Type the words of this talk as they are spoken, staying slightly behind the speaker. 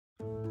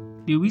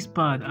They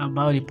whispered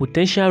about a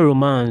potential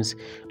romance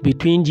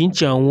between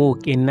Chang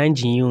and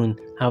hyun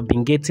have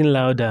been getting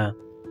louder,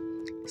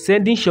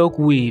 sending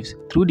shockwaves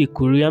through the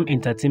Korean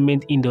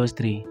entertainment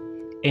industry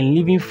and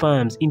leaving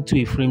fans into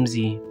a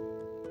frenzy.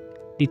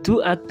 The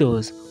two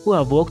actors, who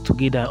have worked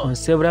together on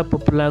several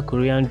popular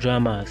Korean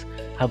dramas,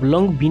 have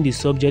long been the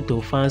subject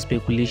of fan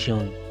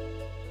speculation,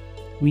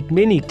 with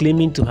many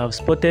claiming to have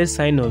spotted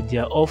signs of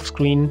their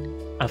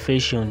off-screen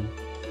affection.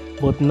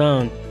 But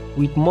now,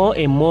 with more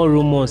and more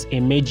rumors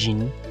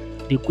emerging,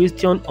 the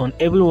question on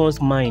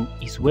everyone's mind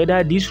is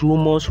whether this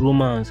rumors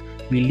romance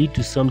will lead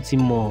to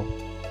something more.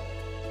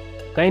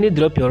 Kindly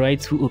drop your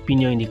rightful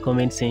opinion in the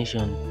comment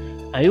section.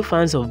 Are you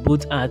fans of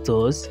both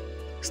actors?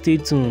 Stay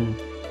tuned.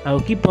 I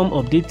will keep on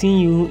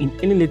updating you in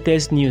any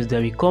latest news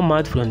that will come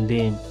out from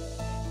them.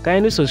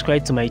 Kindly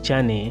subscribe to my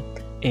channel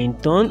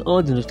and turn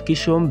on the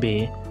notification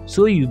bell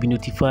so you'll be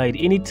notified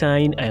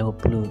anytime I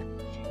upload.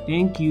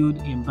 Thank you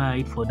and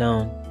bye for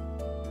now.